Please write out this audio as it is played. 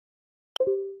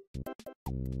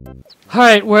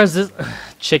Alright, where's this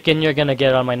chicken? You're gonna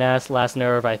get on my last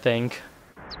nerve, I think.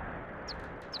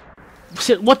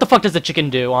 Shit, what the fuck does the chicken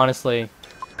do, honestly?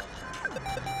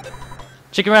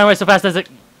 Chicken ran away so fast as it...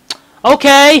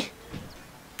 Okay!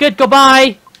 Good,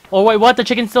 goodbye! Oh wait, what? The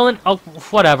chicken's still in? Oh,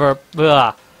 whatever.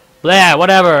 Blah. Blah,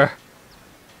 whatever.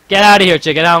 Get out of here,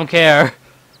 chicken, I don't care.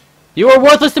 You are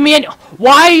worthless to me and...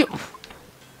 Why?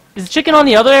 Is the chicken on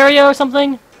the other area or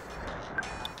something?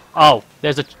 Oh,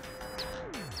 there's a...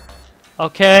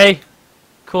 Okay.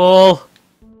 Cool.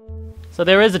 So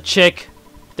there is a chick.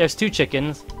 There's 2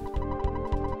 chickens.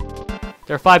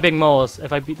 There are 5 big moles.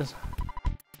 If I beat this...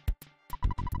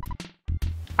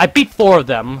 I beat 4 of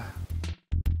them.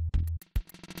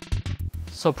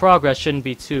 So progress shouldn't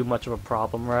be too much of a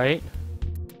problem, right?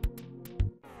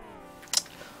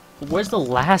 Where's the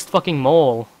last fucking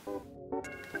mole?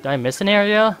 Did I miss an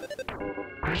area?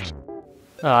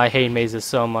 Oh, I hate mazes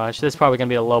so much. This is probably gonna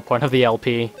be a low point of the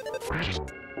LP.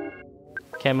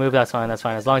 Can't move, that's fine, that's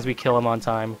fine. As long as we kill him on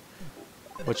time.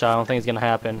 Which I don't think is gonna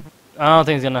happen. I don't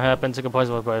think it's gonna happen. Took a point.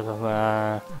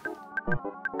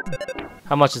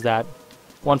 How much is that?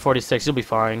 146, you'll be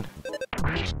fine.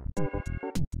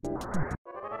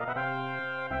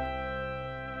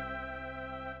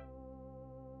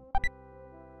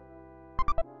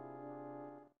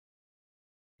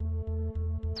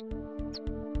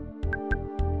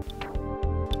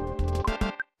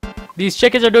 These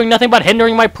chickens are doing nothing but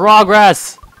hindering my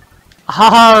progress!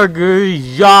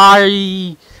 Argajai!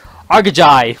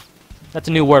 Argajai! That's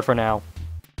a new word for now.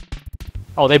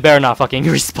 Oh, they better not fucking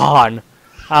respawn.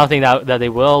 I don't think that they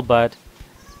will, but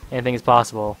anything is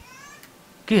possible.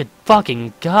 Good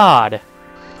fucking god!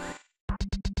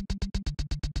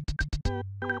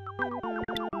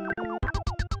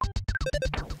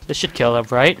 This should kill him,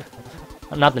 right?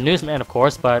 Not the newsman, of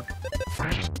course, but...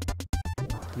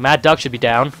 The Mad Duck should be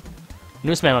down.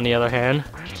 Newsman, on the other hand.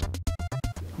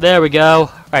 There we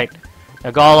go. Right. Now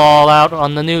go all out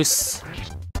on the noose.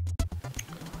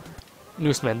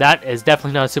 Newsman. That is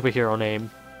definitely not a superhero name.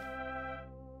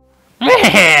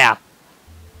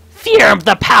 Fear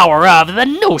the power of the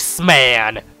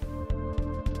Nooseman!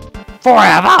 For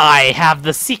I have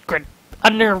the secret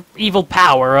evil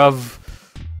power of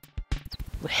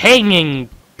hanging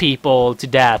people to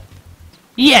death.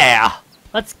 Yeah!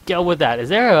 Let's go with that. Is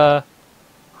there a...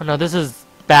 Oh no, this is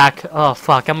back. Oh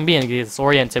fuck, I'm being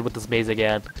disoriented with this maze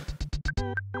again.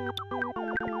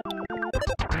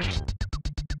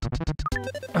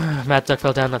 Matt Duck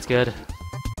fell down, that's good.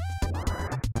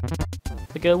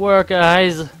 Good work,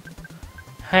 guys.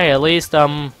 Hey, at least,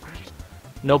 no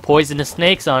poisonous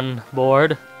snakes on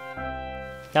board.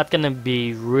 That's gonna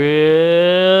be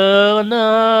real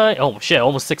nice. Oh shit,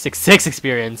 almost 666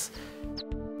 experience.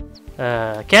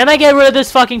 Can I get rid of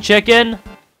this fucking chicken?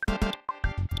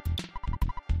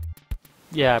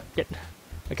 Yeah,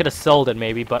 I could have sold it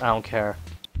maybe, but I don't care.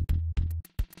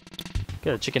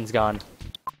 Good, the chicken's gone.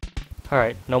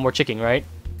 Alright, no more chicken, right?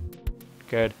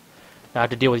 Good. Now I have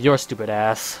to deal with your stupid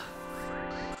ass.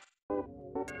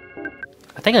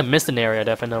 I think I missed an area,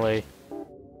 definitely.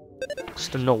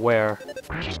 Just don't know where.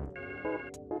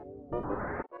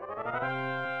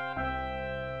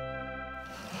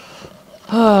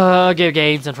 Give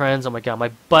games and friends. Oh my god,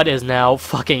 my butt is now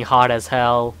fucking hot as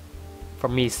hell.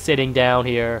 From me sitting down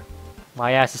here.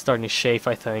 My ass is starting to chafe,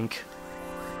 I think.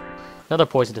 Another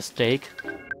poisonous steak.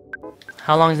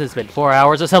 How long has this been? 4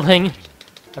 hours or something?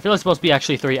 I feel like it's supposed to be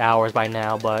actually 3 hours by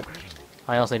now, but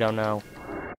I honestly don't know.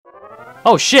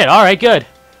 Oh shit, alright, good.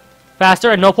 Faster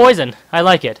and no poison. I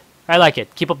like it. I like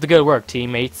it. Keep up the good work,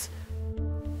 teammates.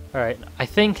 Alright, I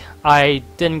think I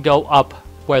didn't go up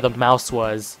where the mouse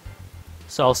was.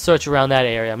 So I'll search around that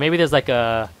area. Maybe there's like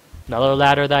another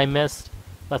ladder that I missed.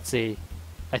 Let's see.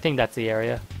 I think that's the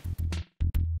area.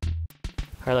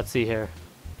 Alright, let's see here.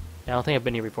 Yeah, I don't think I've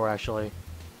been here before, actually.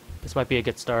 This might be a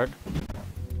good start.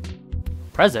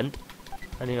 Present?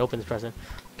 I need to open this present.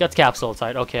 Guts capsule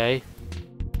inside, okay.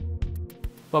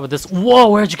 What about this? Whoa,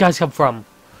 where'd you guys come from?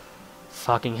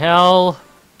 Fucking hell.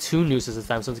 2 nooses this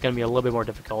time, so it's gonna be a little bit more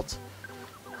difficult.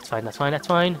 That's fine, that's fine, that's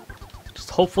fine. Just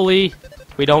hopefully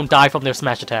we don't die from their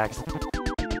smash attacks.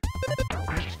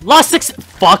 Lost 6.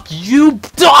 Fuck you,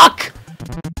 duck!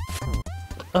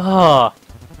 Ugh.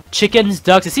 Chickens,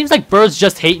 ducks. It seems like birds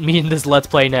just hate me in this Let's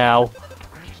Play now.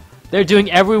 They're doing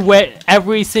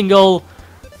every single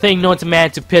thing known to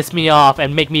man to piss me off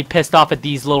and make me pissed off at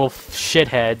these little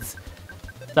shitheads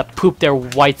that poop their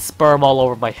white sperm all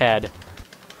over my head.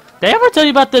 Did I ever tell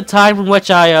you about the time in which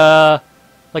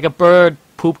like a bird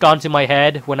pooped onto my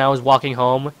head when I was walking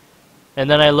home? And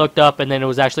then I looked up and then it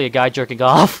was actually a guy jerking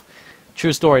off?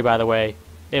 True story, by the way.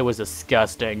 It was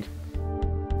disgusting.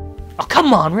 Oh,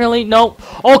 come on, really? No.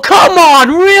 Oh, come on,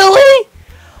 really?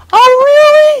 Oh,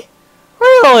 really?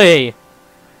 Really?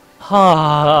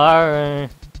 Alright.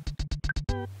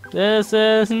 This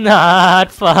is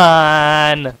not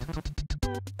fun.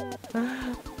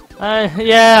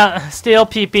 Yeah, steal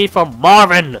PP from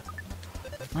Marvin.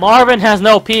 Marvin has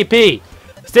no PP.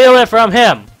 Steal it from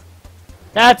him.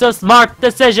 That's a smart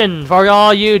decision for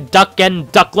all you duck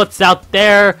and ducklets out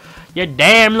there. You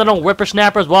damn little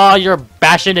whippersnappers while you're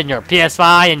bashing in your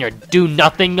PS5 and your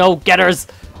do-nothing no-getters.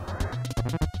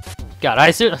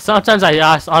 God, sometimes I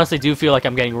honestly do feel like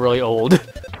I'm getting really old.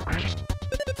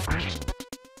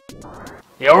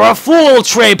 You're a fool,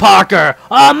 Trey Parker!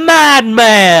 A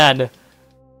madman!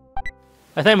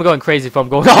 I think I'm going crazy if I'm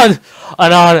going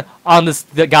on this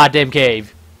goddamn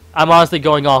cave. I'm honestly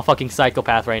going all fucking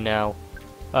psychopath right now.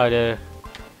 I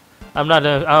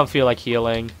don't feel like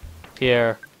healing.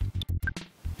 Here.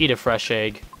 Eat a fresh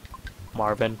egg,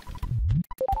 Marvin.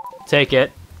 Take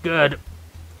it. Good.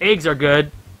 Eggs are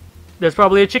good. There's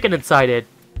probably a chicken inside it.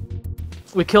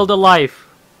 We killed a life.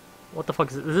 What the fuck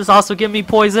is this? Does this also give me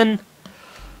poison?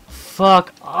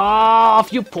 Fuck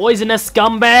off, you poisonous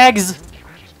scumbags!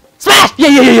 Smash!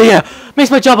 Yeah!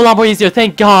 Makes my job a lot more easier,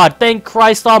 thank God. Thank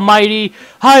Christ Almighty.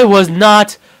 I was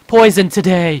not poisoned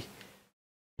today.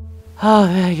 Oh,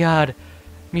 thank God.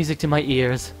 Music to my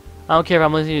ears. I don't care if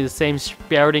I'm listening to the same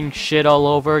spouting shit all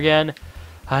over again.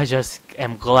 I just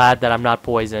am glad that I'm not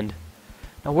poisoned.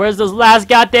 Now where's this last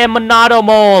goddamn Monado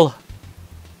mole?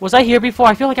 Was I here before?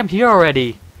 I feel like I'm here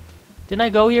already. Didn't I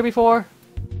go here before?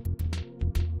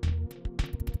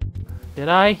 Did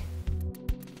I?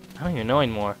 I don't even know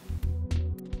anymore.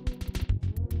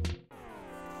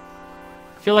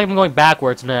 I feel like I'm going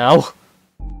backwards now.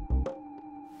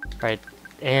 Alright,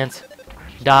 ants.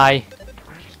 Die.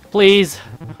 Please.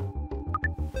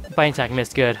 Bite attack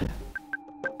missed, good.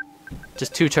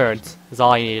 Just 2 turns is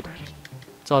all I need.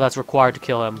 That's all that's required to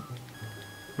kill him.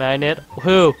 Magnet.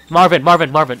 Who? Marvin.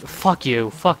 Fuck you.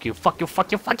 Fuck you.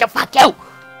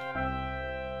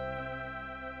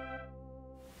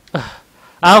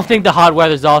 I don't think the hot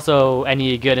weather is also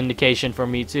any good indication for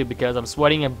me too, because I'm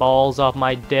sweating and balls off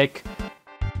my dick.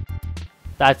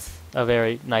 That's a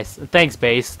very nice. Thanks,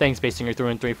 Base. Thanks, Basinger through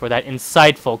and 3 for that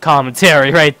insightful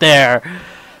commentary right there.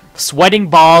 Sweating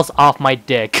balls off my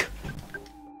dick.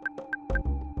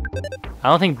 I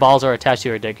don't think balls are attached to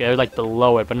your dick. They're like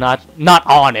below it, but not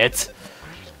on it.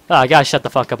 Oh, I gotta shut the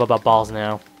fuck up about balls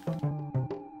now.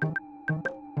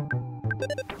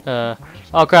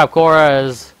 Oh crap, Cora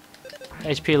is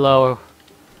HP low.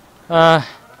 I'm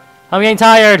getting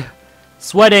tired.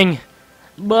 Sweating.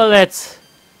 Bullets.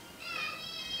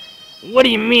 What do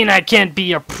you mean I can't be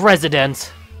your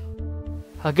president?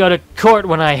 I'll go to court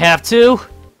when I have to.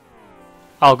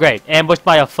 Oh great, ambushed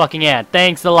by a fucking ant.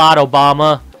 Thanks a lot,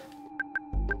 Obama.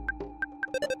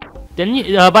 Didn't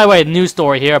you, by the way, news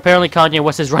story here. Apparently Kanye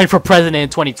West is running for president in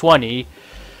 2020.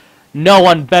 No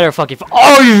one better fucking...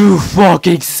 Are you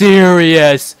fucking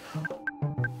serious?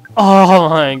 Oh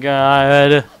my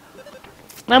god.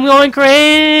 I'm going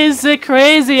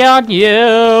crazy on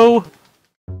you.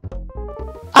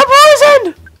 I'm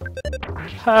poisoned!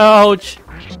 Ouch.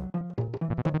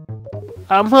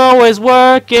 I'm always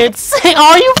working.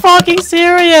 Are you fucking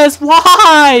serious?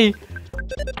 Why?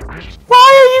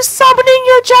 Why are you summoning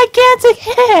your gigantic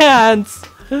hands?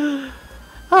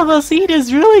 Oh, this heat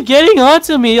is really getting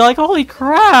onto me. Like, holy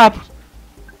crap.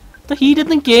 The heat in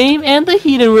the game and the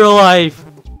heat in real life.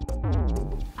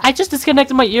 I just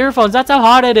disconnected my earphones. That's how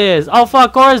hot it is. Oh,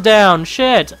 fuck. Cora's down.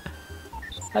 Shit.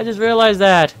 I just realized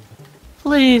that.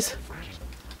 Please.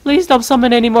 Please don't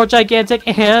summon any more gigantic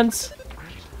ants.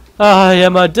 I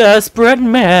am a desperate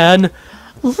man,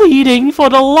 pleading for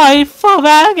the life of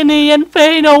agony and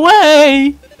pain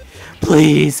away.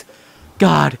 Please,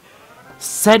 God,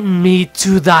 send me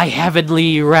to thy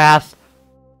heavenly wrath.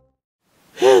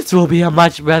 This will be a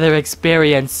much better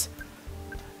experience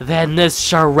than this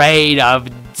charade of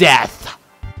death.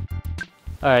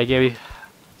 Alright, Gabby.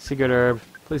 Secret herb.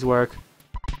 Please work.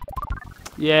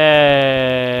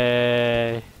 Yay.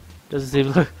 Doesn't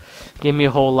seem to give me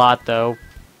a whole lot, though.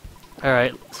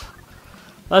 Alright.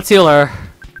 Let's heal her.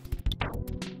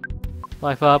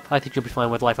 Life up. I think you'll be fine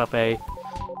with life up A.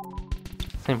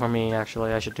 Same for me,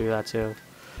 actually. I should do that, too.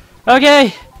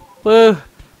 Okay! Woo!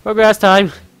 Progress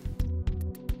time.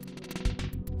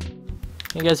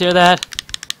 You guys hear that?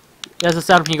 That's the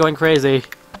sound of me going crazy.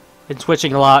 And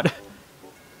twitching a lot.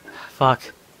 Fuck.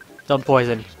 Don't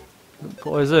poison.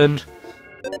 Poison.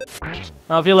 I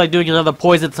don't feel like doing another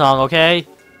poison song, okay?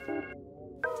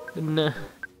 No.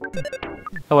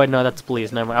 Oh wait, no, that's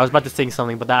police. Never mind. I was about to sing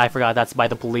something, but I forgot that's by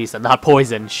the police and not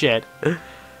poison. Shit.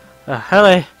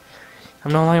 Hello.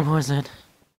 I'm no longer poisoned.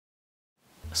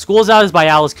 School's Out is by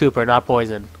Alice Cooper, not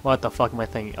Poison. What the fuck am I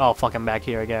thinking? Oh, fuck, I'm back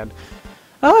here again.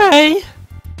 Okay.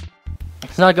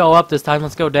 Let's not go up this time,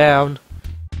 let's go down.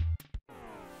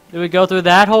 Did we go through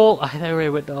that hole? I think we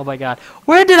went. Oh my god.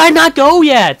 Where did I not go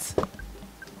yet?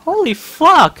 Holy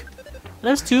fuck.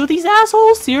 There's two of these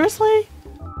assholes? Seriously?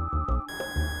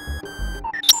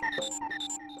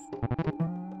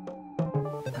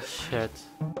 Oh, shit.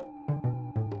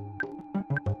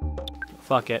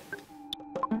 Fuck it.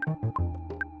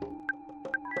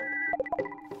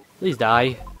 Please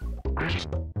die.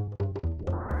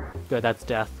 Good, that's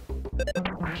death.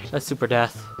 That's super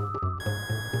death.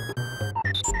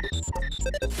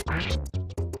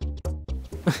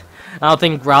 I don't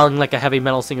think growling like a heavy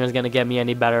metal singer is gonna get me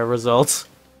any better results.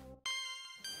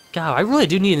 God, I really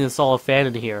do need to install a fan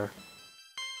in here.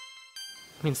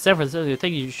 I mean, San Francisco,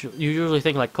 you usually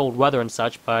think like cold weather and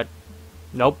such, but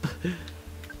nope.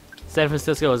 San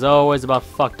Francisco is always about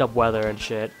fucked up weather and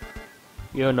shit.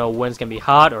 You don't know when it's gonna be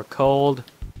hot or cold.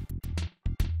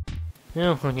 You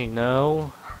don't fucking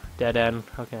know. Dead end.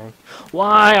 Okay.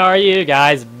 Why are you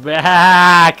guys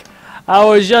back? I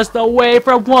was just away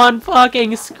from one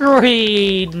fucking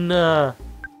screen. I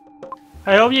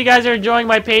hope you guys are enjoying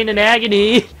my pain and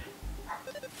agony.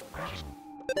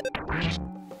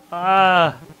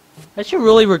 I should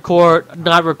really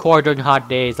not record during hot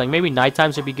days. Like maybe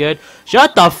nighttime should be good.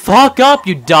 Shut the fuck up,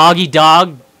 you doggy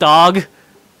dog.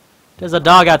 There's a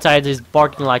dog outside just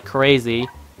barking like crazy.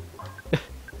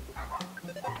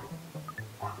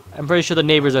 I'm pretty sure the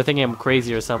neighbors are thinking I'm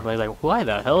crazy or something. Like, why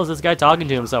the hell is this guy talking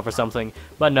to himself or something?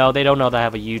 But no, they don't know that I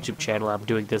have a YouTube channel. I'm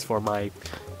doing this for my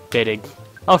bidding.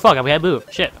 Oh fuck, I can't move.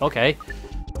 Shit, okay.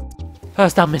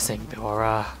 Stop missing,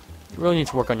 Dora. You really need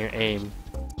to work on your aim.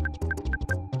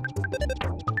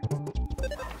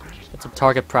 Get some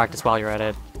target practice while you're at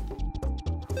it.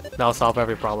 That'll solve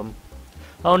every problem.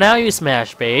 Oh, now you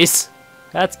smash base.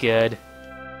 That's good.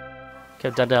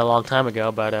 Could've done that a long time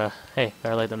ago, but hey,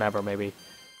 better late than never, maybe.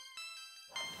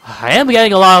 I am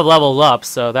getting a lot of levels up,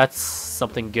 so that's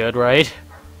something good, right?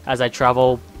 As I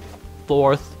travel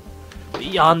north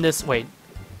beyond this. Wait,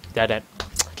 dead end.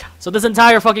 So this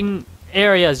entire fucking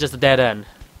area is just a dead end.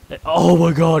 Oh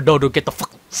my god, no, get the fuck.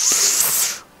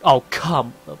 Oh,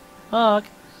 come the fuck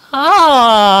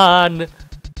on!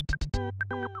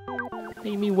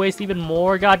 Make me waste even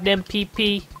more goddamn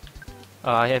PP.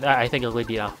 I think it'll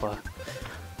be alpha.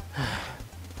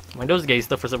 My nose gay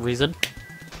stuff for some reason.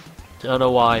 Don't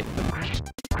know why.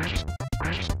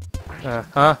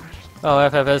 Huh? Oh,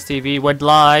 FFS TV went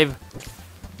live.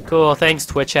 Cool, thanks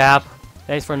Twitch app.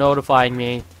 Thanks for notifying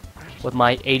me with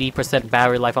my 80%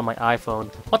 battery life on my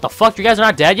iPhone. What the fuck? You guys are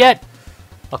not dead yet?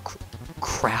 Oh,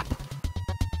 crap.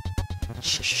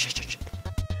 Shit.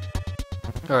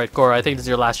 Alright, Cora, I think this is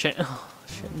your last chance. Oh,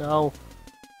 shit, no.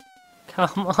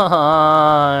 Come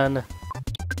on.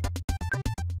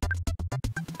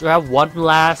 Do I have one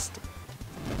last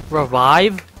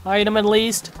revive item at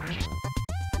least?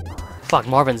 Fuck,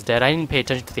 Marvin's dead. I didn't pay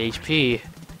attention to the HP.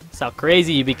 That's how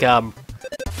crazy you become.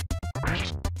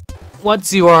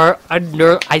 Once you are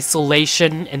under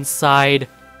isolation inside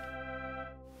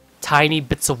tiny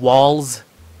bits of walls,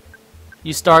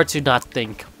 you start to not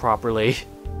think properly.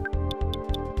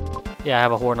 Yeah, I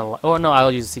have a horn of life. Oh no,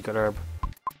 I'll use a secret herb.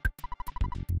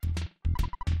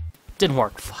 Didn't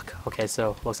work. Fuck. Okay,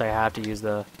 so looks like I have to use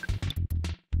the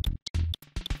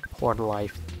horn of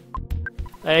life.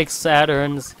 Thanks,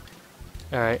 Saturns.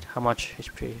 Alright, how much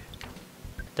HP?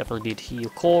 Definitely need to heal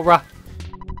Cora.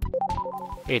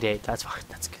 88, that's fine.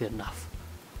 That's good enough.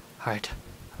 Alright.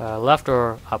 Left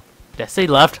or up? Did I say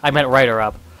left? I meant right or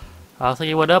up. I don't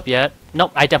think it went up yet.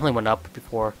 Nope, I definitely went up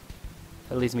before.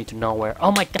 That leads me to nowhere.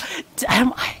 Oh my god.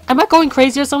 Am I going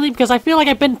crazy or something? Because I feel like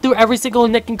I've been through every single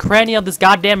nook and cranny of this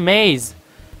goddamn maze.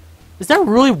 Is there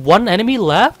really one enemy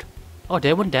left? Oh, did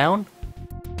it went down?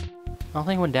 I don't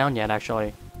think it went down yet,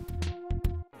 actually.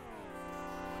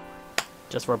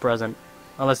 Just for a present.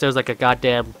 Unless there's like a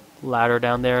goddamn ladder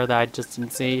down there that I just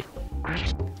didn't see.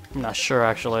 I'm not sure,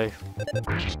 actually.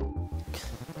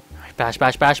 Bash,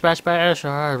 bash, bash, bash, bash.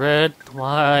 Alright,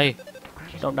 why?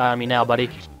 Don't die on me now, buddy.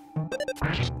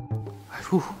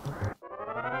 Whew.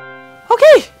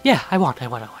 Okay! Yeah, I won.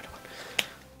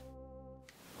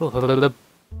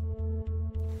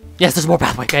 Yes, there's more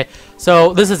pathway, okay.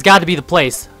 So, this has got to be the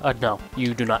place. No,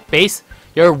 you do not. Base,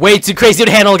 you're way too crazy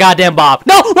to handle a goddamn bomb.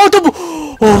 No!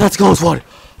 No! Oh, that's close one.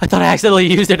 I thought I accidentally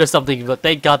used it or something, but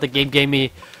thank God the game gave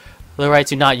me the right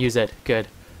to not use it. Good.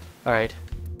 Alright.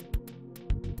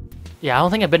 Yeah, I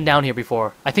don't think I've been down here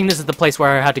before. I think this is the place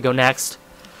where I had to go next.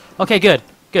 Okay, good.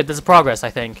 Good, this is progress, I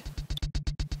think.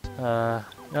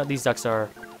 No, these ducks are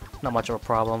not much of a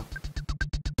problem.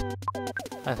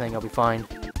 I think I'll be fine.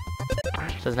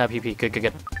 Doesn't have PP. Good, good,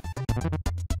 good.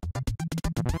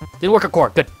 Didn't work a core.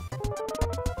 Good.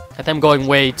 I think I'm going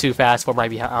way too fast for my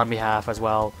on behalf as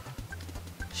well.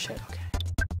 Shit, okay.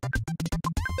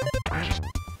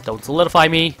 Don't solidify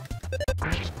me.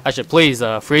 I should please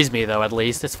freeze me though, at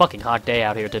least. It's a fucking hot day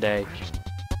out here today.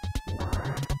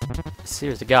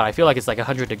 Seriously, God, I feel like it's like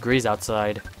 100 degrees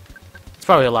outside. It's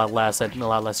probably a lot less and a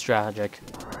lot less tragic.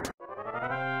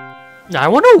 Now, I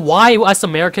wonder why us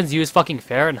Americans use fucking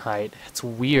Fahrenheit. It's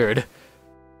weird.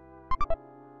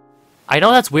 I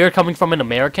know that's weird coming from an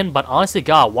American, but honestly,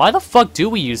 God, why the fuck do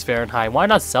we use Fahrenheit? Why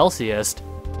not Celsius?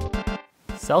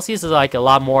 Celsius is like a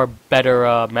lot more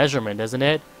better measurement, isn't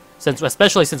it?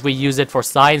 Especially since we use it for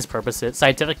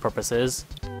scientific purposes.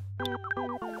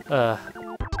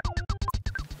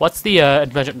 What's the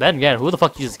adventure? Then again, who the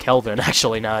fuck uses Kelvin?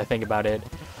 Actually, now that I think about it,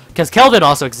 because Kelvin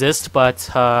also exists, but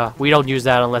we don't use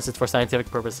that unless it's for scientific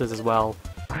purposes as well.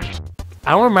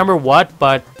 I don't remember what,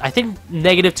 but I think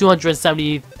negative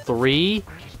 273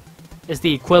 is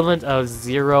the equivalent of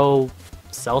 0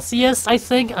 Celsius, I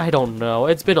think? I don't know.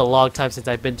 It's been a long time since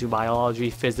I've been to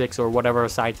biology, physics, or whatever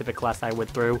scientific class I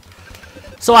went through.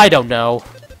 So I don't know.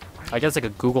 I guess I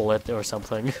could Google it or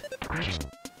something.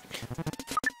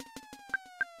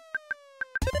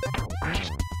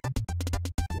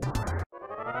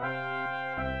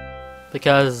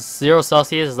 Because 0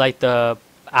 Celsius is like the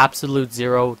absolute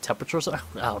 0 temperature. So I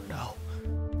don't know.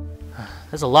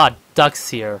 There's a lot of ducks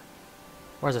here.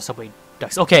 Why is there so many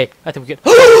ducks? Okay, I think we can.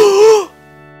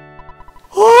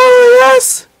 Oh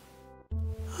yes!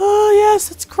 Oh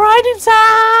yes, it's grinding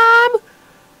time!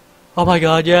 Oh my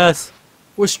god, yes.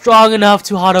 We're strong enough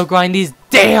to auto-grind these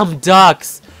damn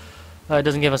ducks! It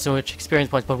doesn't give us so much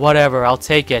experience points, but whatever, I'll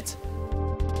take it.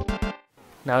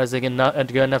 Now is it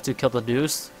good enough to kill the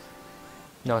deuce?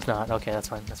 No, it's not. Okay, that's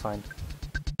fine, that's fine.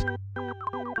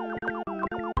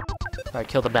 Alright,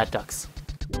 kill the bad ducks.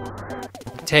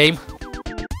 Tame.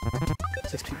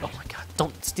 6 people. Oh my god,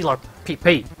 don't steal our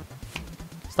PP!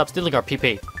 Stop stealing our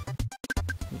PP.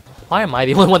 Why am I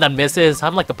the only one that misses?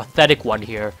 I'm like the pathetic one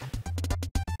here.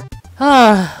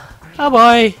 Oh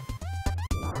boy.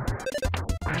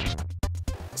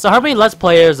 So how many Let's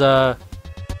Players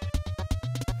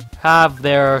have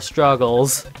their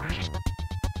struggles?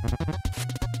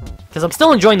 Because I'm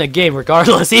still enjoying the game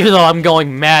regardless, even though I'm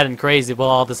going mad and crazy with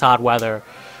all this hot weather.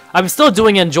 I'm still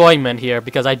doing enjoyment here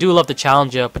because I do love the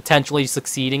challenge of potentially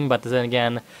succeeding, but then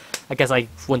again, I guess I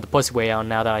went the pussy way out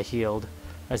now that I healed.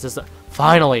 It's just,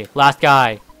 finally, last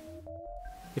guy.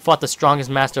 We fought the strongest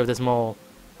master of this mole.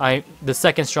 The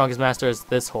second strongest master is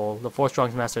this hole. The fourth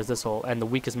strongest master is this hole, and the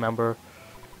weakest member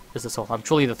is this hole. I'm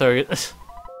truly the third.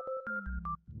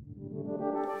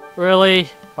 Really?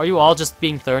 Are you all just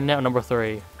being third now? Number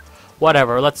 3.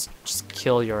 Whatever. Let's just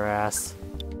kill your ass.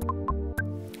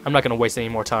 I'm not gonna waste any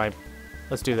more time.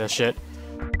 Let's do this shit.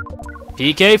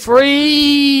 PK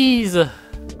freeze!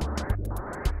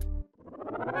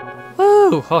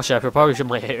 Woo! Oh shit, I probably should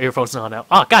have my earphones on now.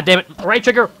 Oh, god damn it! Right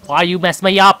trigger! Why you mess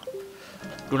me up?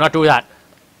 Do not do that.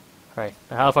 Alright,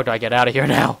 how the fuck do I get out of here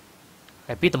now?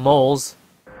 I beat the moles.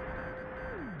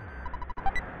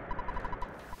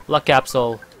 Luck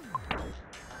capsule.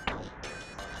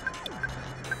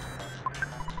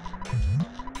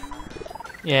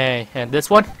 Yay, and this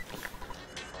one?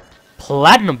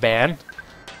 Platinum band?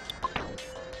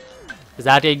 Is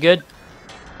that any good?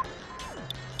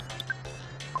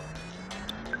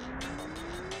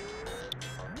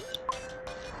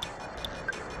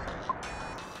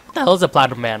 What the hell is a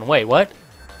platinum band? Wait, what?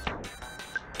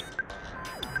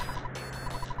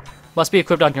 Must be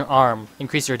equipped on your arm.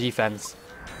 Increase your defense.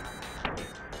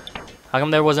 How come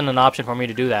there wasn't an option for me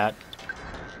to do that?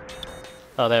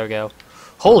 Oh, there we go.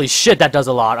 Holy shit, that does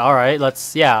a lot. All right,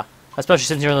 let's especially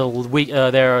since you're the weak.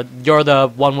 You're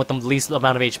the one with the least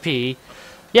amount of HP.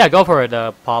 Yeah, go for it,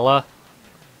 Paula.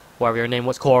 Whatever your name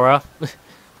was, Cora.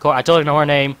 Cora, I totally know her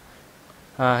name.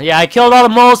 Yeah, I killed all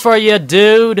the moles for you,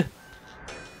 dude.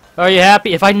 Are you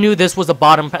happy? If I knew this was the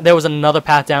bottom, there was another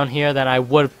path down here, then I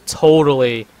would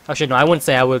totally. Actually, no, I wouldn't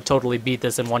say I would totally beat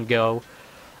this in one go.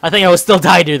 I think I would still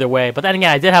die either way. But then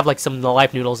again, I did have like some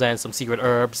life noodles and some secret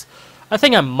herbs. I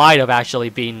think I might have actually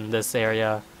beaten this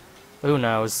area. Who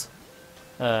knows?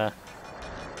 Does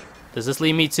this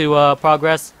lead me to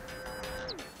progress?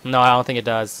 No, I don't think it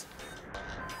does.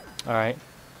 Alright.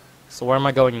 So where am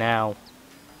I going now?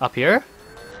 Up here?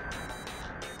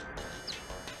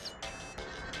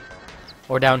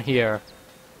 Or down here?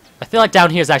 I feel like down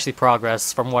here is actually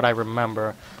progress from what I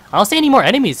remember. I don't see any more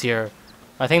enemies here.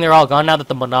 I think they're all gone now that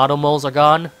the Monado moles are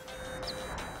gone.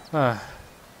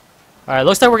 Alright,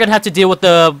 looks like we're gonna have to deal with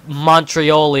the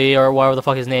Montreoli, or whatever the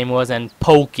fuck his name was, and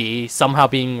Pokey, somehow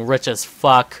being rich as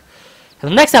fuck. In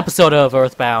the next episode of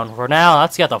Earthbound. For now,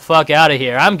 let's get the fuck out of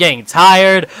here. I'm getting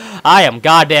tired. I am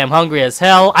goddamn hungry as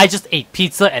hell. I just ate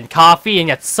pizza and coffee, and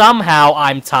yet somehow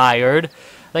I'm tired.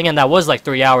 Thinking that was like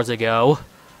 3 hours ago.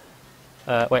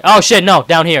 Wait. Oh shit, no,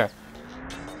 down here.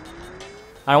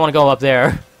 I don't want to go up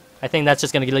there. I think that's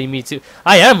just gonna lead me to...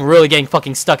 I am really getting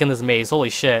fucking stuck in this maze.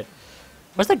 Holy shit.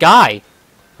 Where's the guy?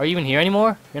 Are you even here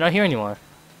anymore? You're not here anymore.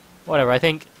 Whatever, I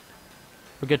think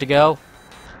we're good to go.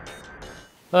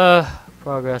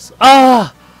 Progress.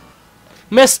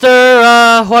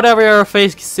 Mr. Whatever your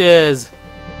face is.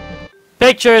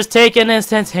 Pictures taken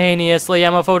instantaneously.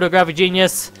 I'm a photographic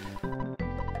genius.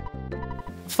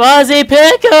 Fuzzy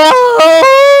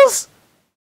Pickles!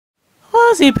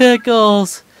 Fuzzy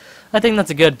Pickles! I think that's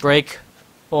a good break.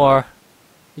 Or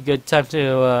a good time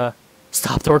to,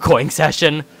 stop the recording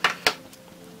session.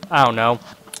 I don't know.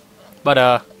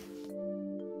 But,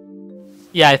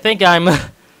 yeah, I think I'm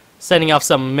setting off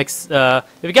some mix. If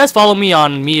you guys follow me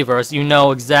on Miiverse, you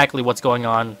know exactly what's going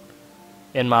on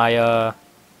in my,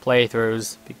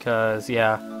 playthroughs. Because,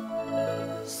 yeah.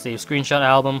 Save screenshot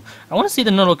album. I want to see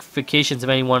the notifications if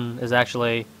anyone is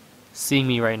actually seeing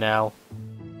me right now.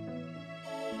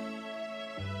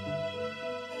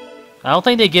 I don't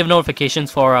think they give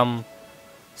notifications for,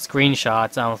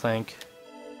 screenshots, I don't think.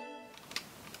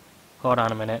 Hold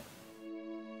on a minute.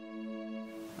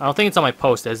 I don't think it's on my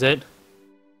post, is it?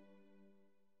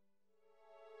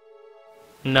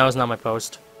 No, it's not my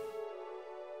post.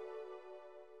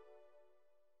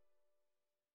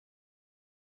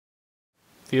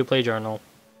 View play journal.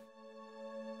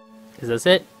 Is this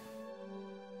it?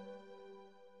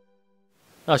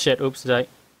 Oh shit, oops, did I...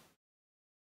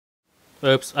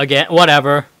 Oops, again,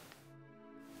 whatever.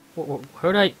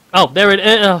 Where did I... Oh, there it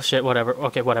is. Oh shit, whatever.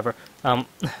 Okay, whatever.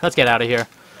 Let's get out of here.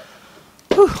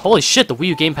 Whew, holy shit, the Wii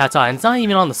U gamepad's on. It's not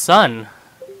even on the sun.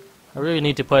 I really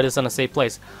need to put this in a safe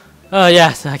place. Oh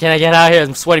yes, can I get out of here?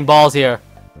 I'm sweating balls here.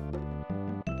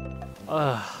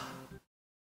 Alright,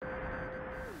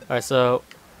 so...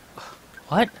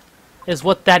 What is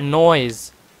what that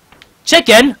noise?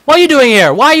 Chicken? What are you doing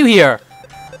here? Why are you here?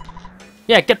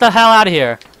 Yeah, get the hell out of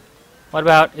here. What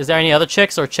about... Is there any other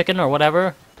chicks or chicken or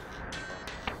whatever?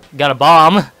 Got a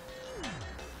bomb.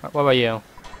 What about you?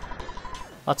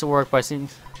 Lots of work by seeing...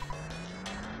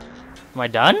 Am I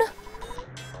done?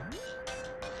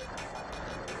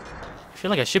 I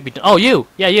feel like I should be done. Oh, you!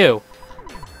 Yeah, you!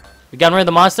 You gotten rid of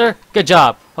the monster? Good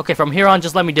job. Okay, from here on,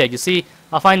 just let me dig. You see,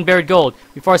 I'll find buried gold.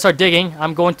 Before I start digging,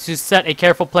 I'm going to set a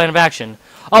careful plan of action.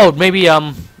 Oh, maybe,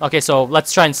 okay, so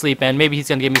let's try and sleep, and maybe he's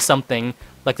gonna give me something,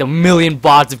 like a million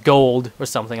baht of gold, or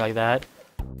something like that.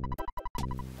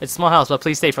 It's a small house, but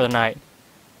please stay for the night.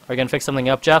 Are you gonna fix something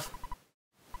up, Jeff?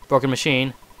 Broken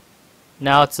machine.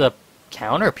 Now it's a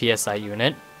counter PSI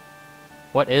unit.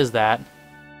 What is that?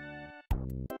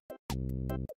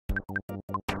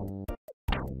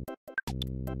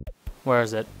 Where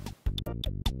is it?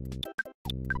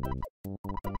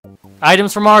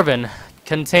 Items from Marvin.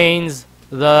 Contains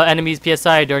the enemy's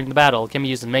PSI during the battle. Can be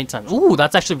used in main time. Ooh,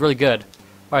 that's actually really good.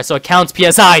 Alright, so it counts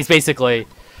PSIs, basically.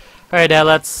 Alright,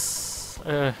 let's...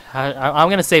 I'm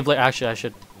gonna save later. Actually, I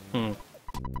should...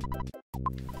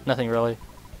 Nothing really.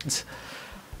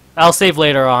 I'll save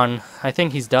later on. I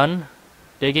think he's done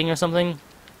digging or something.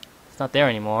 It's not there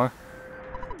anymore.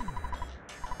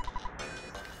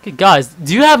 Okay, guys,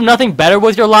 do you have nothing better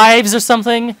with your lives or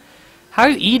something? How are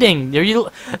you eating?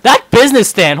 That business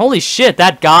stand, holy shit,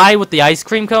 that guy with the ice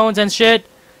cream cones and shit,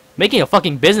 making a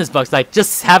fucking business bucks, like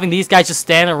just having these guys just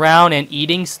stand around and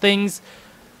eating things.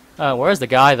 Where's the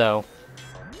guy though?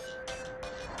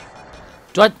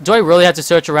 Do I really have to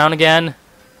search around again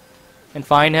and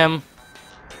find him?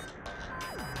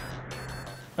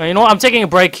 You know what? I'm taking a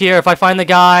break here. If I find the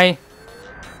guy,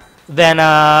 then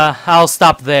I'll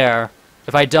stop there.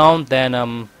 If I don't,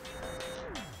 then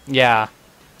yeah.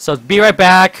 So be right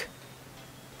back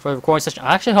for the recording session.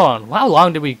 Actually, hold on. How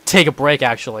long did we take a break?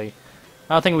 Actually,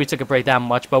 I don't think we took a break that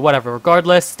much, but whatever.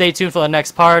 Regardless, stay tuned for the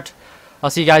next part. I'll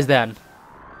see you guys then.